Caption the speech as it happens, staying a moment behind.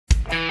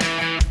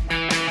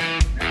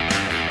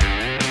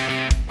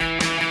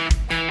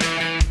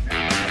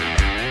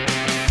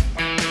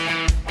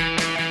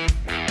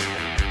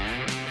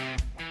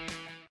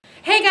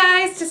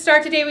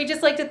start today, we'd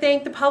just like to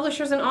thank the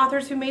publishers and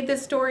authors who made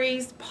this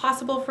stories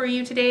possible for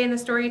you today in the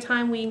story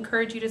time. We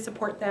encourage you to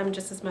support them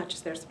just as much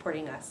as they're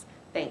supporting us.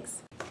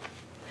 Thanks.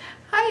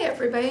 Hi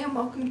everybody, and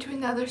welcome to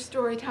another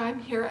story time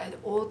here at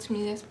Old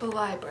Municipal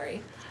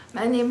Library.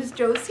 My name is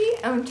Josie,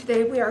 and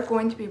today we are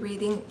going to be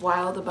reading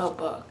Wild About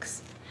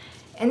Books.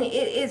 And it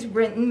is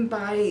written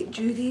by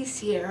Judy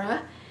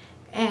Sierra,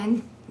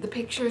 and the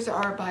pictures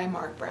are by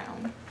Marc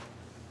Brown.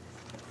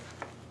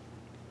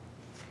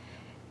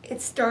 It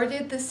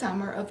started the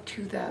summer of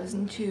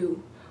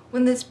 2002,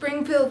 when the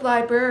Springfield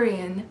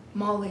librarian,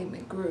 Molly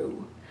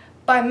McGrew,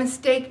 by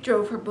mistake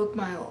drove her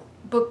bookmobile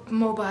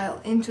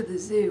into the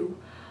zoo.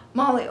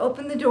 Molly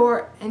opened the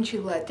door and she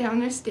let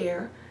down her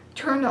stair,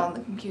 turned on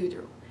the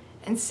computer,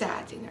 and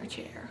sat in her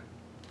chair.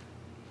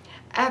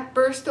 At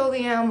first all the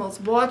animals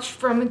watched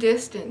from a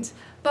distance,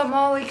 but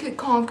Molly could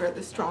conquer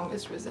the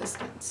strongest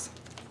resistance.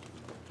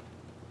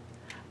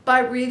 By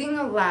reading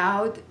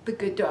aloud The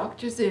Good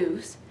Dr.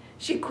 Seuss,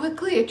 she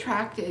quickly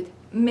attracted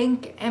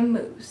mink and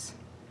moose,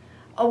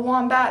 a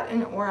wombat,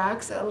 an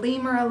aurochs, a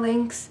lemur, a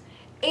lynx,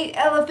 8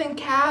 elephant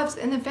calves,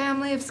 and a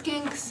family of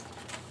skinks.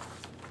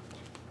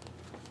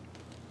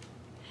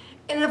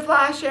 In a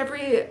flash,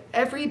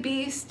 every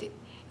beast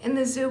in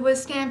the zoo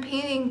was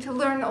stampeding to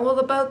learn all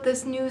about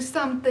this new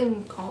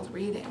something called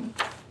reading.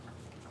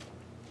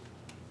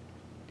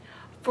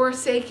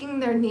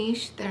 Forsaking their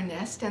niche, their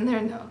nest, and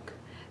their nook,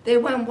 they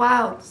went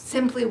wild,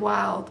 simply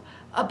wild,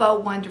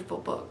 about wonderful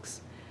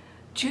books,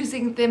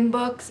 choosing thin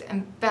books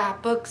and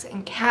fat books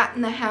and cat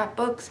in the hat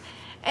books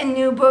and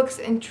new books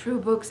and true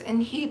books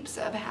and heaps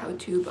of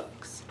how-to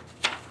books.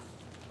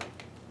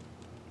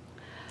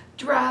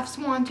 Giraffes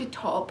wanted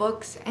tall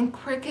books and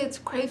crickets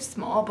craved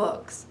small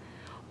books,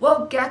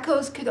 while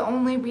geckos could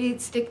only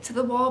read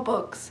stick-to-the-wall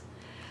books.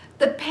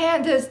 The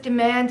pandas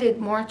demanded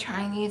more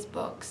Chinese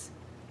books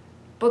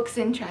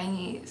in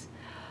Chinese.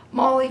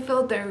 Molly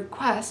filled their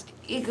request,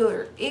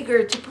 eager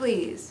to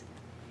please.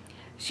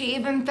 She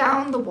even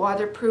found the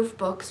waterproof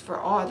books for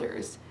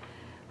otters,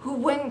 who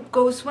wouldn't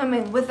go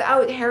swimming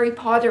without Harry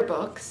Potter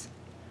books.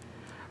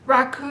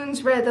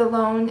 Raccoons read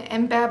alone,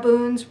 and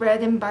baboons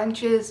read in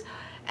bunches,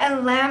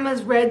 and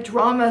llamas read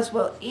dramas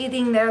while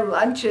eating their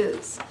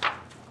lunches.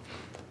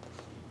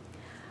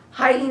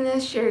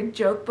 Hyenas shared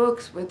joke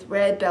books with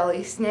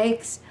red-bellied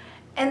snakes,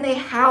 and they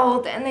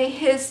howled and they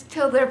hissed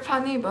till their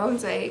funny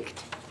bones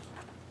ached.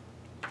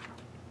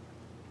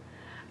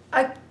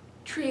 A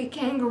tree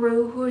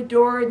kangaroo who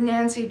adored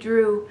Nancy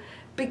Drew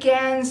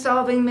began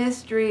solving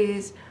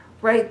mysteries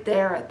right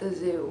there at the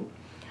zoo,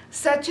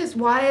 such as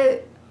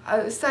why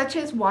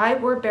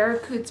were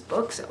Barracuda's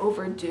books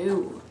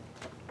overdue.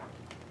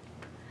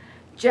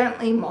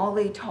 Gently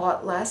Molly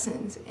taught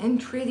lessons in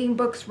treating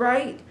books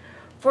right,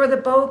 for the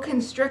boa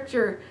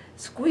constrictor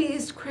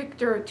squeezed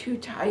Crichter too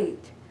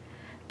tight.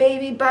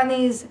 Baby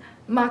bunnies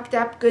mucked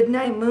up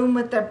Goodnight Moon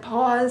with their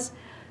paws.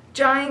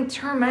 Giant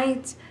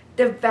termites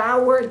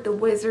devoured the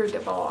Wizard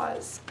of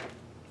Oz.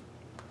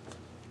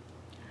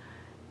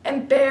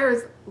 And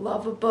bears'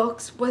 love of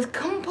books was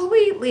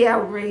completely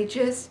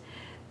outrageous.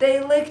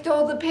 They licked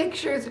all the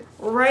pictures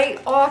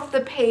right off the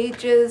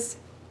pages.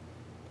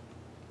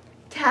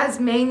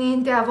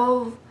 Tasmanian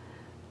devils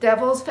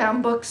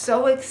found books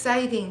so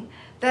exciting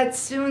that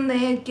soon they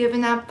had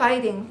given up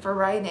fighting for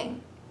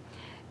writing.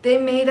 They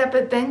made up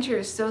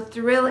adventures so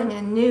thrilling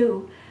and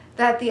new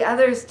that the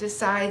others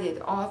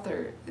decided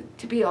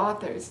to be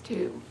authors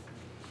too.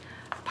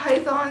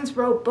 Pythons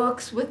wrote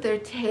books with their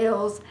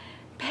tails,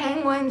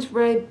 penguins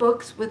read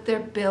books with their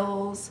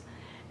bills,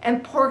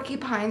 and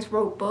porcupines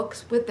wrote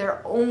books with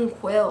their own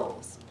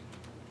quills.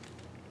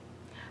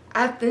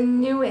 At the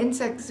new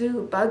insect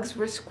zoo, bugs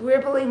were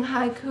scribbling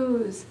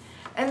haikus,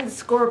 and the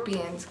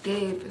scorpions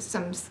gave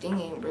some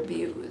stinging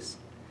reviews.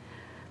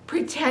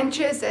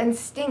 Pretentious and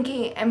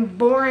stinky and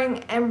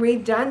boring and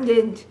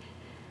redundant,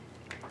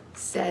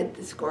 said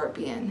the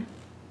scorpion.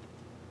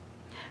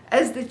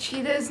 As the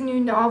cheetah's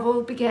new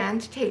novel began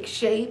to take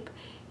shape,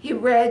 he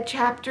read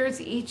chapters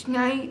each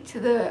night to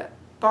the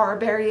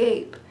Barbary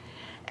ape.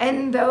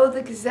 And though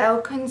the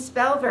gazelle couldn't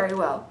spell very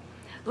well,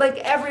 like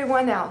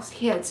everyone else,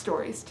 he had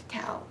stories to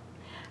tell.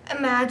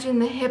 Imagine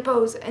the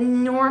hippo's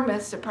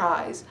enormous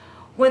surprise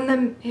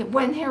when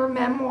her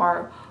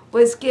memoir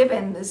was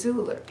given the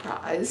Zulick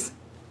Prize.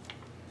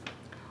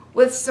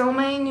 With so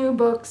many new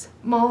books,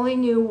 Molly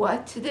knew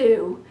what to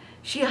do.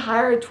 She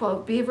hired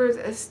 12 beavers,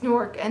 a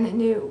snork, and a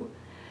gnu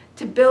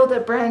to build a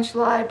branch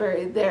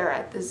library there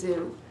at the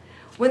zoo.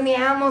 When the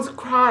animals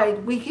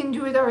cried, "We can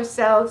do it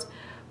ourselves,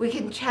 we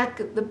can check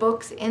the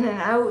books in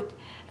and out,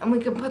 and we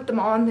can put them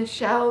on the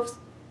shelves."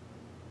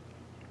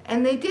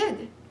 And they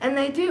did, and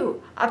they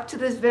do. Up to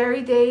this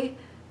very day,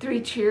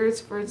 3 cheers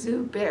for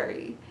Zoo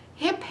Berry.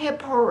 Hip,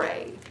 hip,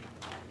 hooray.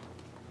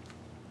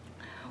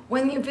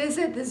 When you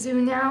visit the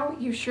zoo now,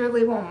 you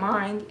surely won't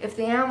mind if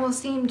the animals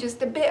seem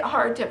just a bit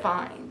hard to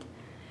find.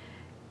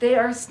 They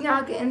are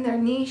snug in their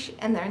niche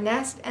and their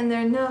nest and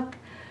their nook,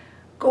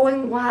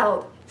 going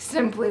wild,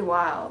 simply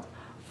wild,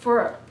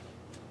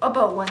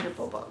 about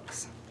wonderful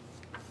books.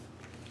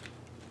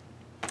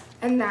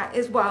 And that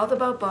is Wild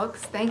About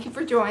Books. Thank you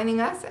for joining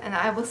us, and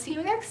I will see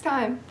you next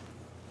time.